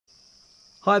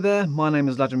Hi there, my name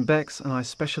is Lajan Bex and I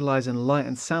specialise in light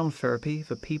and sound therapy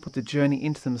for people to journey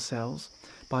into themselves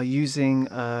by using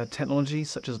technology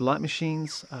such as light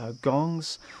machines,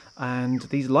 gongs, and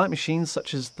these light machines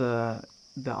such as the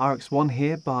RX1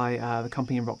 here by the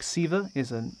company roXiva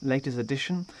is a latest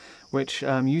edition which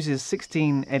uses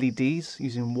 16 LEDs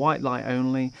using white light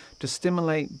only to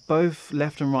stimulate both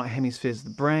left and right hemispheres of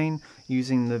the brain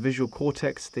using the visual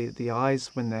cortex, the eyes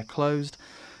when they're closed,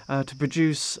 to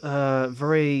produce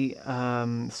very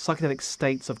psychedelic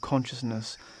states of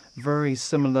consciousness, very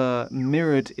similar,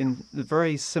 mirrored in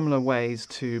very similar ways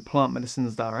to plant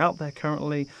medicines that are out there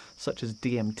currently, such as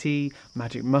DMT,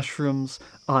 magic mushrooms,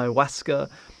 ayahuasca.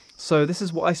 So this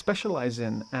is what I specialize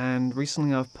in, and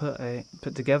recently I've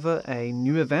put together a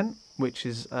new event, which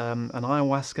is an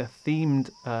ayahuasca themed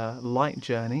light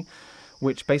journey,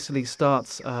 which basically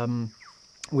starts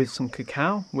with some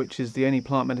cacao, which is the only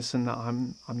plant medicine that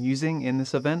I'm using in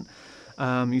this event.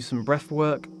 Use some breath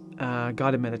work,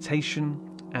 guided meditation,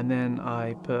 and then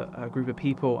I put a group of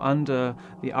people under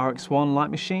the RX1 light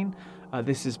machine.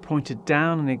 This is pointed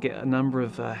down and you get a number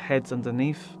of heads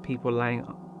underneath, people laying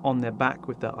on their back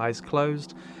with their eyes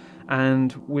closed.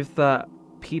 And with that,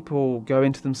 people go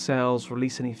into themselves,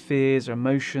 release any fears or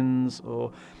emotions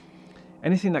or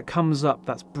anything that comes up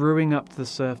that's brewing up to the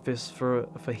surface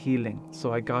for healing.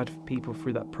 So I guide people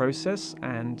through that process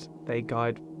and they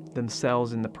guide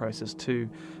themselves in the process too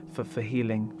for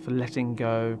healing, for letting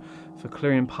go, for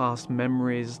clearing past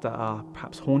memories that are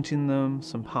perhaps haunting them,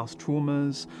 some past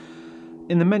traumas.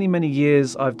 In the many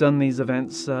years I've done these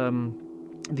events,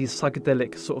 these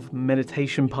psychedelic sort of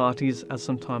meditation parties, as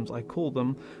sometimes I call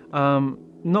them,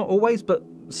 not always, but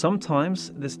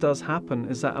sometimes this does happen,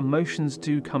 is that emotions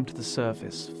do come to the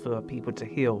surface for people to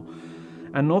heal.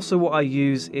 And also what I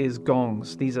use is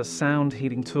gongs. These are sound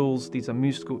healing tools. These are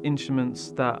musical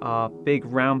instruments that are big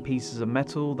round pieces of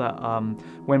metal that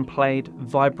when played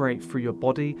vibrate through your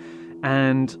body.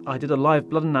 And I did a live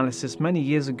blood analysis many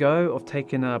years ago of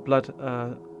taking blood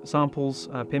samples,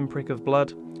 a pinprick of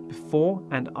blood before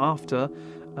and after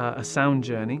a sound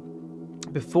journey.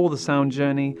 Before the sound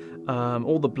journey,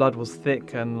 all the blood was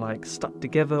thick and like stuck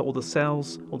together, all the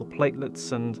cells, all the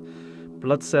platelets and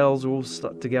blood cells were all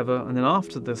stuck together. And then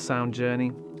after the sound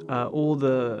journey, all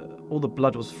the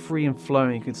blood was free and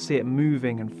flowing. You could see it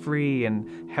moving and free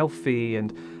and healthy.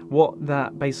 And what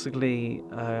that basically,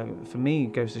 for me,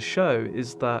 goes to show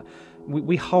is that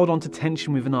we hold on to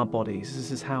tension within our bodies.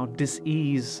 This is how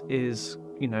dis-ease is,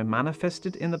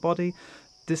 manifested in the body.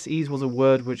 Dis-ease was a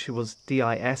word which was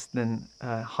D-I-S, then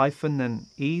hyphen, then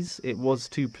ease. It was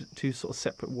two sort of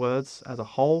separate words as a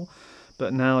whole,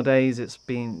 but nowadays it's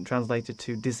been translated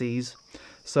to disease.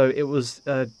 So it was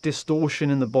distortion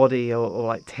in the body or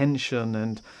like tension,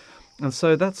 and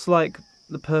so that's like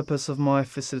the purpose of my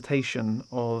facilitation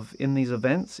in these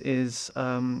events is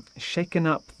shaking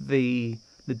up the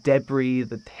debris,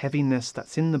 the heaviness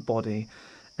that's in the body,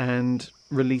 and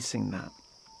releasing that.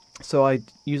 So I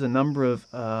use a number of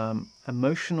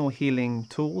emotional healing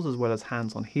tools as well as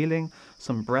hands-on healing,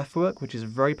 some breath work, which is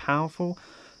very powerful.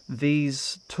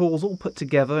 These tools all put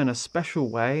together in a special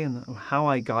way, and how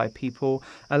I guide people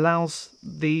allows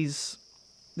this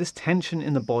tension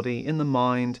in the body, in the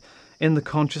mind, in the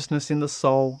consciousness, in the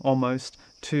soul almost,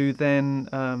 to then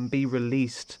be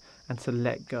released and to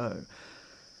let go.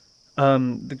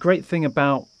 The great thing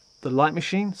about the light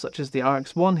machine, such as the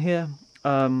RX1 here,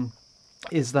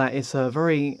 is that it's a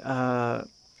very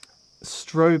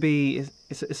stroby.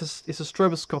 It's a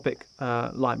stroboscopic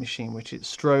light machine, which it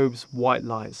strobes white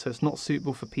light. So it's not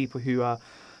suitable for people who are,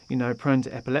 prone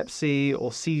to epilepsy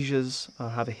or seizures or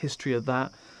have a history of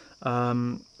that.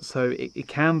 So it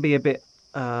can be a bit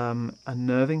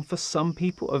unnerving for some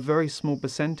people, a very small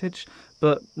percentage,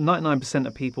 but 99%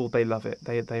 of people, they love it.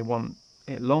 They want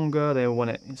it longer, they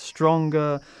want it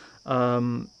stronger,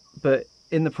 but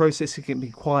in the process it can be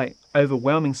quite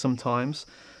overwhelming sometimes,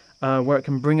 where it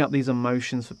can bring up these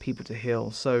emotions for people to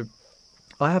heal. So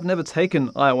I have never taken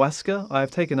ayahuasca. I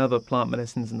have taken other plant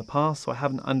medicines in the past, so I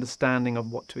have an understanding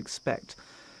of what to expect.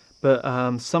 But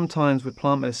sometimes with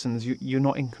plant medicines, you're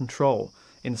not in control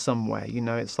in some way.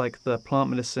 It's like the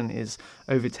plant medicine is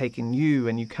overtaking you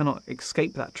and you cannot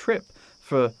escape that trip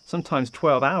for sometimes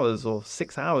 12 hours or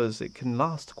 6 hours. It can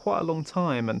last quite a long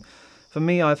time. And for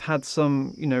me, I've had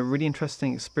some, really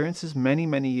interesting experiences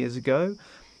many years ago,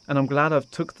 and I'm glad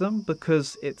I've took them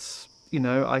because it's,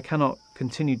 I cannot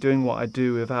continue doing what I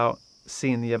do without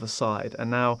seeing the other side.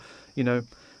 And now,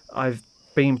 I've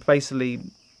been basically,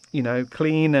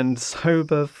 clean and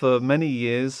sober for many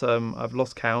years. I've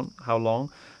lost count how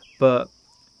long, but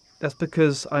that's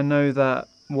because I know that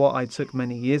what I took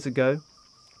many years ago,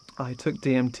 I took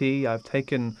DMT, I've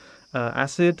taken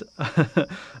acid.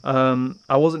 I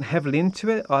wasn't heavily into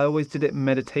it. I always did it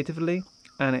meditatively,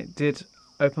 and it did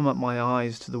open up my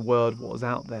eyes to the world, what was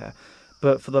out there.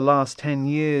 But for the last 10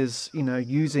 years,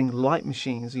 using light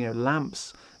machines,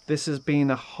 lamps, this has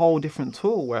been a whole different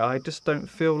tool where I just don't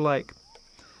feel like,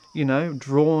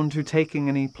 drawn to taking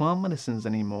any plant medicines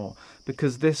anymore,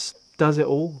 because this does it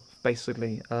all,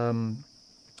 basically.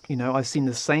 I've seen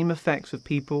the same effects with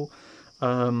people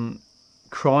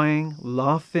crying,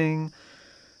 laughing.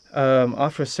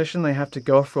 After a session, they have to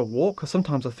go off for a walk.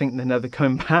 Sometimes I think they're never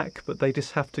coming back, but they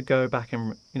just have to go back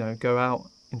and, go out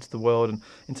into the world and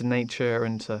into nature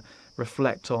and to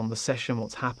reflect on the session,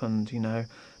 what's happened.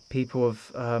 People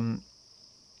have,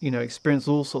 experienced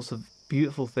all sorts of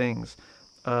beautiful things.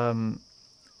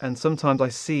 And sometimes I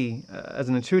see, as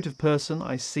an intuitive person,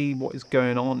 I see what is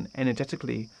going on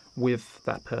energetically with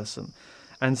that person.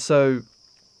 And so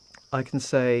I can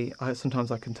say,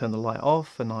 sometimes I can turn the light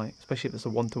off, and especially if it's a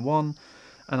one-to-one,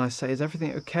 and I say, is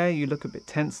everything okay? You look a bit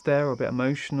tense there, or a bit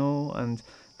emotional, and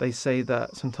they say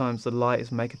that sometimes the light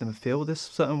is making them feel this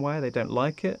certain way, they don't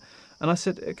like it. And I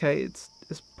said, okay, it's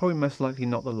probably most likely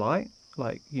not the light.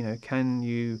 Like, can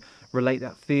you relate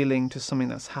that feeling to something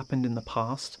that's happened in the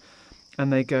past?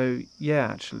 And they go, yeah,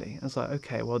 actually. I was like,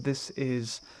 okay, well, this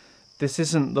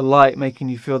isn't the light making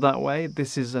you feel that way.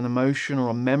 This is an emotion or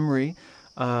a memory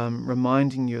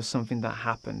reminding you of something that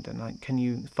happened. And can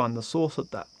you find the source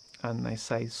of that? And they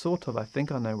say, sort of, I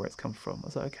think I know where it's come from. I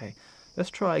was like, okay,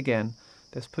 let's try again.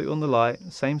 Let's put you on the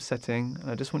light, same setting.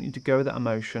 And I just want you to go with that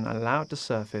emotion, allow it to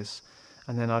surface.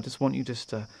 And then I just want you just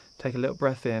to take a little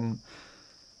breath in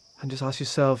and just ask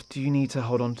yourself, do you need to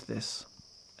hold on to this?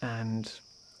 And,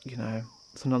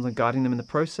 sometimes I'm guiding them in the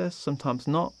process, sometimes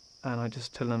not. And I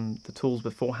just tell them the tools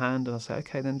beforehand, and I say,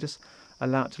 okay, then just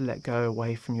allow it to let go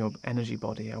away from your energy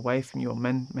body, away from your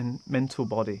mental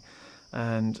body.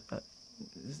 And,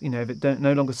 if it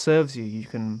no longer serves you, you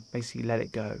can basically let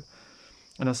it go.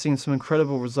 And I've seen some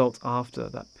incredible results after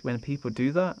that. When people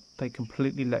do that, they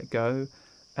completely let go,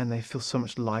 and they feel so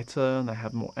much lighter, and they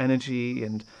have more energy,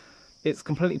 and it's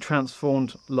completely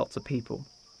transformed lots of people.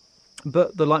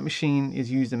 But the light machine is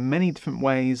used in many different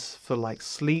ways for like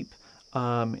sleep,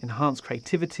 enhanced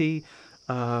creativity,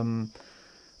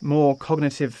 more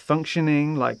cognitive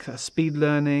functioning, like speed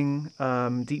learning,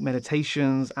 deep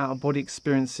meditations, out-of-body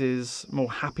experiences,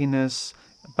 more happiness,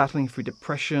 battling through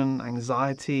depression,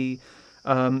 anxiety.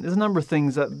 There's a number of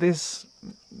things that this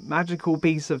magical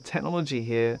piece of technology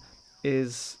here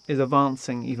is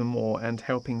advancing even more and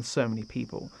helping so many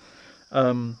people.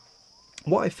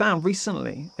 What I found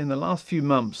recently in the last few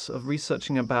months of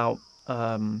researching about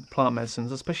plant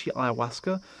medicines, especially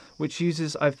ayahuasca, which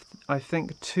uses, I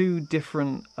think, two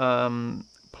different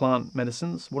plant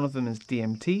medicines. One of them is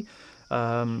DMT,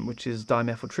 which is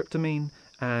dimethyltryptamine,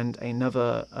 and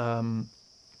another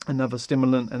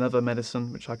stimulant, another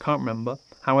medicine, which I can't remember.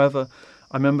 However,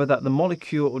 I remember that the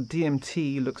molecule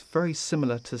DMT looks very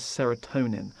similar to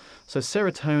serotonin. So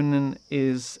serotonin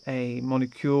is a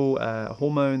molecule, a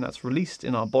hormone that's released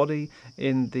in our body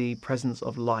in the presence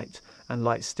of light and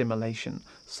light stimulation.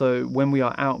 So when we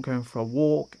are out going for a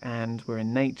walk and we're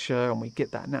in nature and we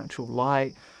get that natural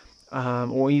light,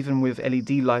 or even with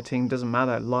LED lighting, doesn't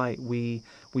matter, light, we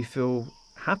feel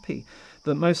happy.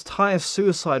 The most highest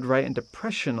suicide rate and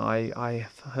depression I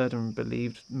heard and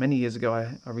believed many years ago,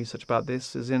 I researched about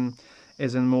this, is in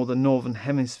more the northern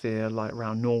hemisphere, like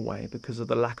around Norway, because of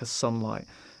the lack of sunlight,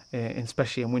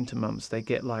 especially in winter months. They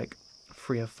get like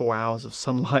 3 or 4 hours of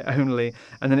sunlight only,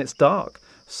 and then it's dark.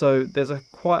 So there's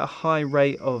quite a high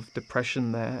rate of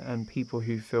depression there, and people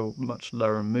who feel much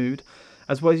lower in mood.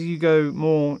 As well as you go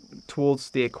more towards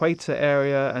the equator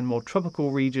area and more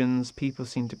tropical regions, people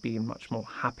seem to be much more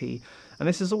happy. And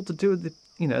this is all to do with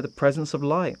the presence of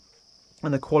light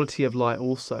and the quality of light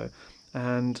also.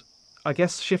 And I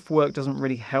guess shift work doesn't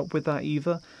really help with that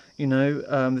either.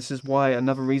 This is why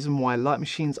another reason why light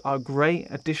machines are a great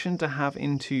addition to have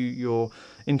into your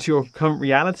current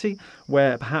reality,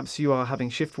 where perhaps you are having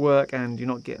shift work and you're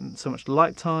not getting so much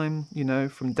light time,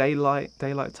 from daylight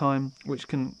time, which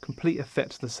can completely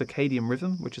affect the circadian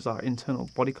rhythm, which is our internal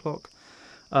body clock.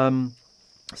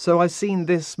 So I've seen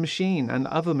this machine and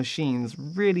other machines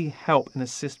really help and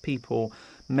assist people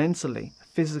mentally,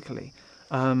 physically.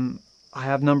 I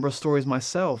have a number of stories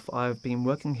myself. I've been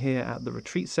working here at the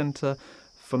retreat center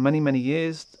for many, many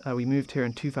years. We moved here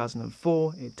in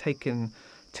 2004. It had taken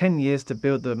 10 years to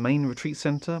build the main retreat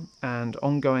center and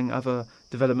ongoing other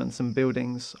developments and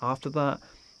buildings after that.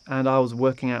 And I was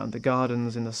working out in the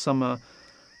gardens in the summer,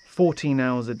 14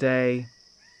 hours a day,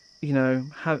 you know,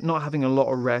 not having a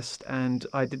lot of rest, and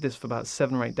I did this for about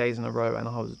 7 or 8 days in a row, and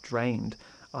I was drained.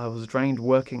 I was drained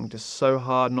working just so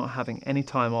hard, not having any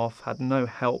time off, had no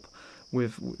help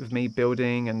with me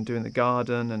building and doing the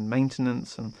garden and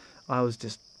maintenance, and I was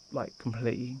just like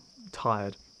completely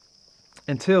tired.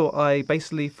 Until I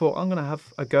basically thought I'm gonna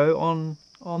have a go on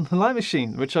the light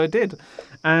machine, which I did,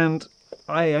 and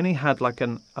I only had like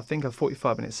I think a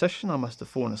 45-minute session. I must have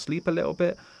fallen asleep a little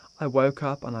bit. I woke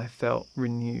up and I felt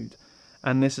renewed.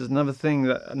 And this is another thing,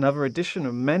 that another addition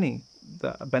of many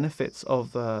the benefits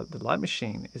of the light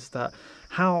machine is that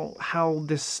how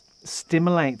this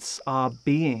stimulates our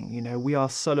being. You know, we are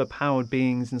solar powered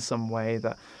beings in some way,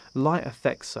 that light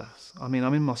affects us. I mean,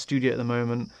 I'm in my studio at the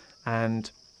moment and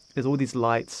there's all these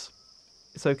lights.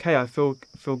 It's okay, I feel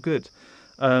good.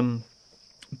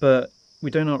 But we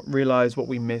do not realize what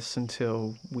we miss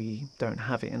until we don't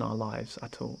have it in our lives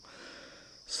at all.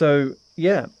 So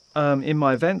yeah, in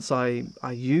my events, I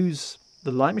use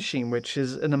the light machine, which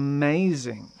is an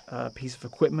amazing piece of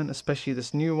equipment, especially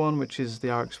this new one, which is the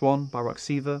RX1 by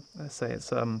roXiva. Let's say it's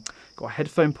got a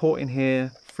headphone port in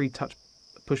here, 3 touch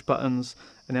push buttons,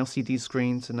 an LCD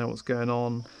screen to know what's going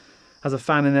on, has a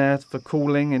fan in there for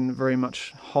cooling in very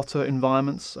much hotter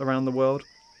environments around the world,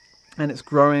 and it's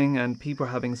growing and people are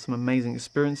having some amazing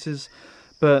experiences.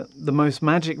 But the most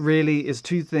magic really is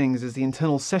 2 things: is the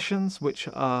internal sessions, which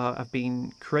have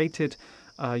been created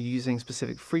using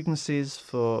specific frequencies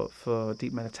for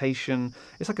deep meditation.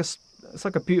 It's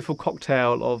like a beautiful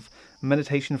cocktail of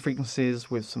meditation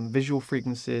frequencies with some visual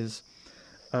frequencies.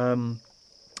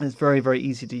 It's very, very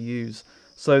easy to use.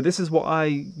 So this is what I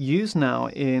use now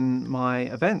in my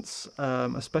events,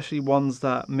 especially ones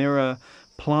that mirror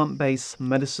plant-based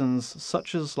medicines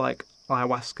such as like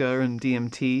ayahuasca and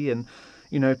DMT. And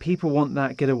you know, people want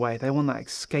that getaway. They want that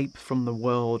escape from the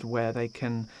world where they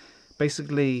can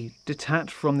basically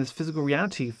detach from this physical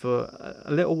reality for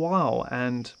a little while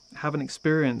and have an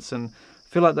experience and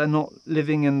feel like they're not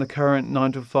living in the current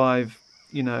 9 to 5,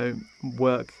 you know,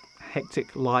 work,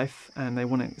 hectic life, and they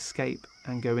want to escape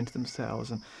and go into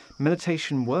themselves. And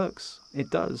meditation works, it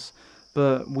does.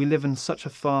 But we live in such a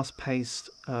fast-paced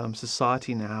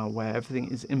society now where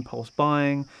everything is impulse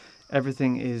buying.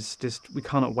 Everything is just, we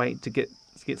cannot wait to get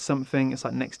something. It's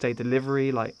like next day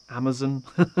delivery, like Amazon.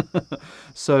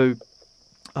 So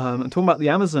I'm talking about the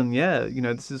Amazon. Yeah, you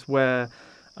know, this is where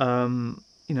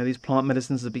you know, these plant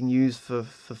medicines have been used for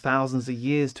thousands of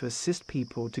years to assist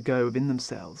people to go within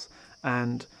themselves.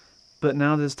 But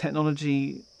now there's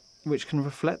technology which can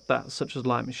reflect that, such as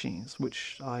light machines,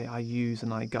 which I use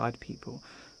and I guide people.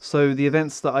 So the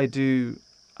events that I do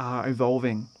are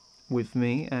evolving with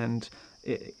me, and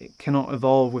it cannot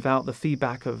evolve without the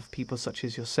feedback of people such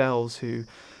as yourselves who,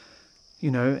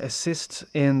 you know, assist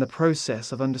in the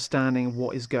process of understanding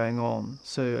what is going on.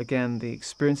 So again, the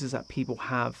experiences that people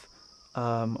have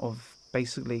of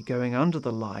basically going under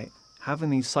the light,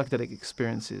 having these psychedelic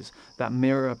experiences that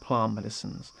mirror plant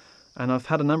medicines. And I've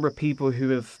had a number of people who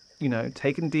have, you know,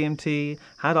 taken DMT,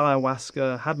 had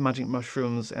ayahuasca, had magic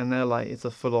mushrooms, and they're like, it's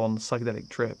a full-on psychedelic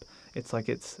trip. It's like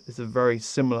it's a very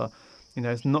similar. You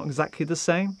know, it's not exactly the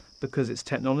same because it's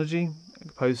technology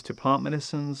opposed to plant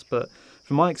medicines, but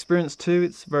from my experience too,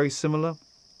 it's very similar.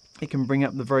 It can bring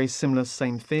up the very similar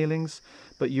same feelings,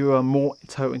 but you are more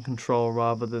total in control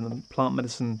rather than plant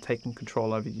medicine taking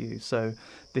control over you. So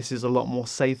this is a lot more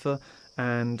safer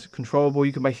and controllable.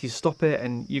 You can basically stop it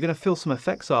and you're going to feel some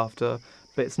effects after,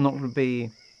 but it's not going to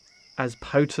be as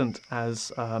potent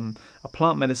as a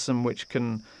plant medicine, which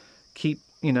can keep,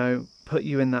 you know, put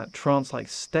you in that trance-like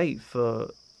state for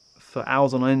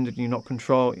hours on end, and you're not in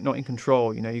control.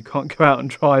 You know, you can't go out and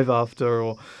drive after,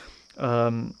 or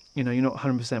you know, you're not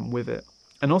 100% with it.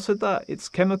 And also that it's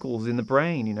chemicals in the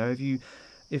brain. You know,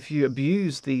 if you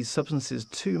abuse these substances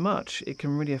too much, it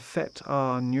can really affect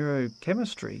our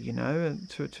neurochemistry. You know,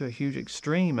 to a huge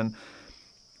extreme.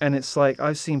 And it's like,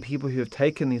 I've seen people who have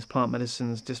taken these plant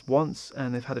medicines just once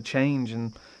and they've had a change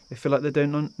and they feel like they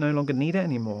no longer need it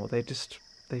anymore. They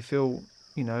feel,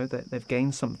 you know, that they've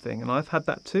gained something. And I've had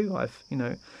that too. I've, you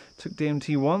know, took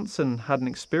DMT once and had an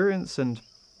experience and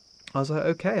I was like,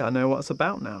 okay, I know what it's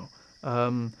about now.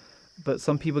 But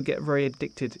some people get very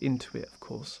addicted into it, of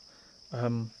course.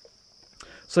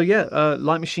 So yeah,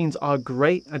 light machines are a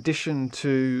great addition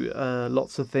to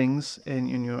lots of things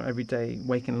in your everyday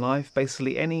waking life.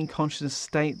 Basically, any conscious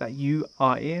state that you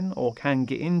are in or can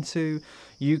get into,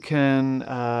 you can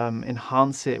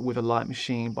enhance it with a light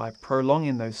machine by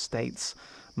prolonging those states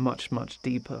much, much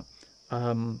deeper.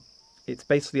 It's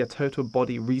basically a total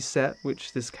body reset,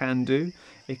 which this can do.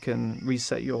 It can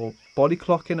reset your body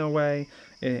clock in a way,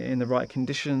 in the right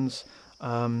conditions.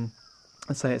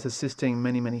 I'd say it's assisting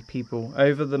many people.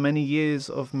 Over the many years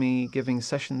of me giving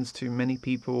sessions to many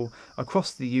people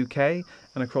across the UK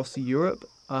and across Europe,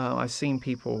 I've seen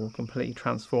people completely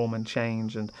transform and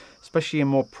change, and especially in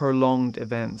more prolonged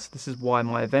events. This is why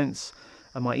my events,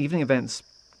 my evening events,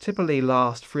 typically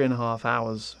last 3.5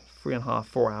 hours, 3.5,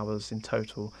 4 hours in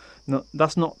total.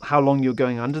 That's not how long you're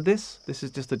going under this. This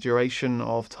is just the duration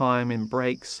of time in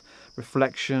breaks,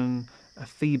 reflection,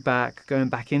 feedback, going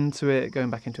back into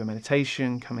a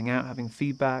meditation, coming out, having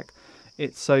feedback.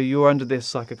 It's so you're under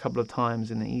this like a couple of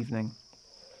times in the evening,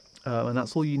 and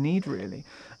that's all you need really.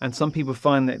 And some people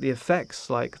find that the effects,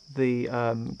 like the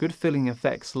good feeling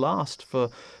effects, last for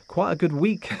quite a good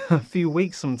week, a few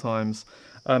weeks sometimes,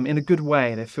 in a good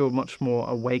way. They feel much more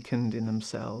awakened in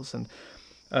themselves. And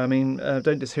I mean,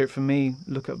 don't just hear it from me.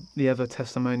 Look at the other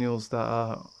testimonials that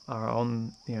are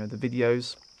on the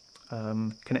videos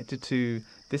connected to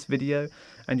this video,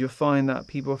 and you'll find that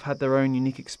people have had their own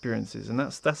unique experiences. And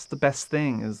that's the best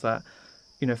thing, is that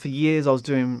for years I was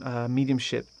doing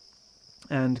mediumship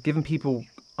and giving people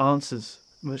answers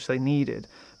which they needed,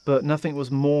 but nothing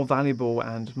was more valuable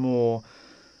and more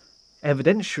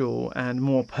evidential and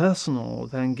more personal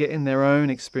than getting their own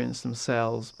experience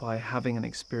themselves by having an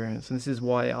experience. And this is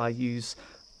why I use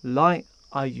light,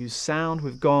 I use sound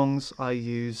with gongs, I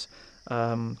use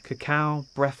cacao,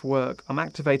 breath work. I'm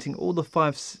activating all the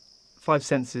five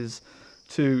senses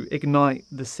to ignite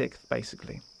the sixth,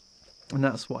 basically. And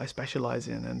that's what I specialize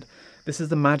in. And this is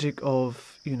the magic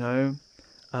of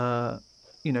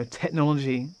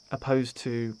technology opposed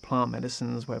to plant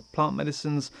medicines, where plant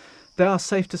medicines, they are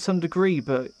safe to some degree,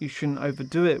 but you shouldn't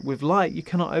overdo it. With light, you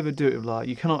cannot overdo it with light.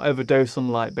 You cannot overdose on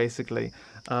light, basically.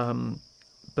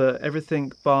 But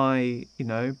everything by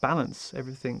balance,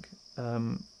 everything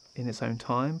in its own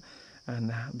time,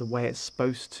 and the way it's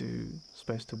supposed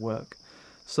to work.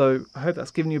 So I hope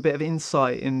that's given you a bit of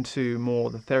insight into more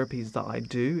the therapies that I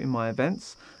do in my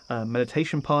events,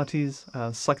 meditation parties,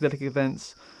 psychedelic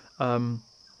events.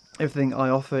 Everything I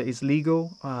offer is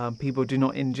legal. People do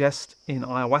not ingest in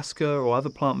ayahuasca or other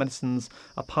plant medicines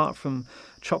apart from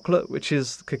chocolate, which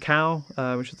is cacao,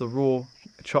 which is the raw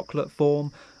chocolate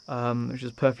form, which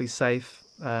is perfectly safe.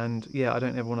 And yeah, I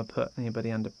don't ever want to put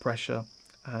anybody under pressure.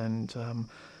 And to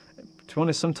be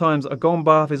honest, sometimes a gong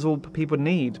bath is all people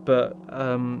need. But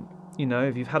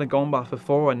if you've had a gong bath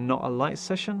before and not a light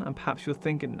session, and perhaps you're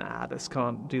thinking, nah, this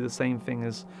can't do the same thing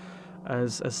as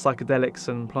psychedelics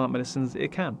and plant medicines,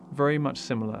 it can. Very much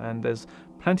similar. And there's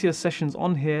plenty of sessions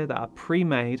on here that are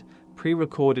pre-made,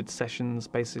 pre-recorded sessions,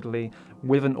 basically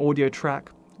with an audio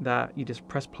track that you just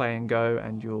press play and go,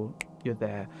 and you're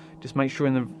there. Just make sure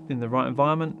in the right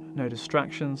environment, no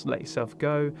distractions, let yourself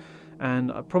go,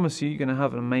 and I promise you're going to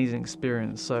have an amazing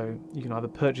experience. So you can either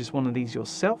purchase one of these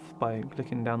yourself by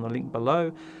clicking down the link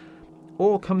below,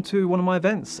 or come to one of my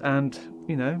events. And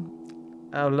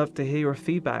I would love to hear your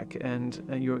feedback and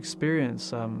your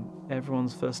experience.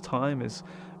 Everyone's first time is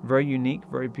very unique,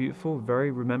 very beautiful, very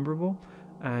rememberable,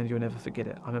 and you'll never forget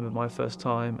it. I remember my first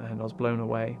time and I was blown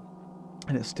away,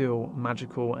 and it's still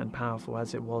magical and powerful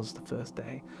as it was the first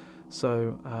day.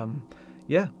 So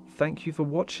yeah, thank you for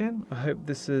watching. I hope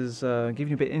this is giving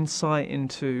you a bit of insight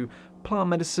into plant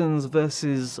medicines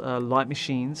versus light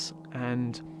machines,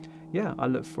 and yeah, I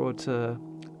look forward to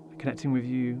connecting with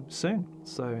you soon.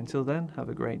 So until then, have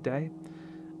a great day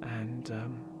and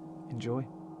enjoy.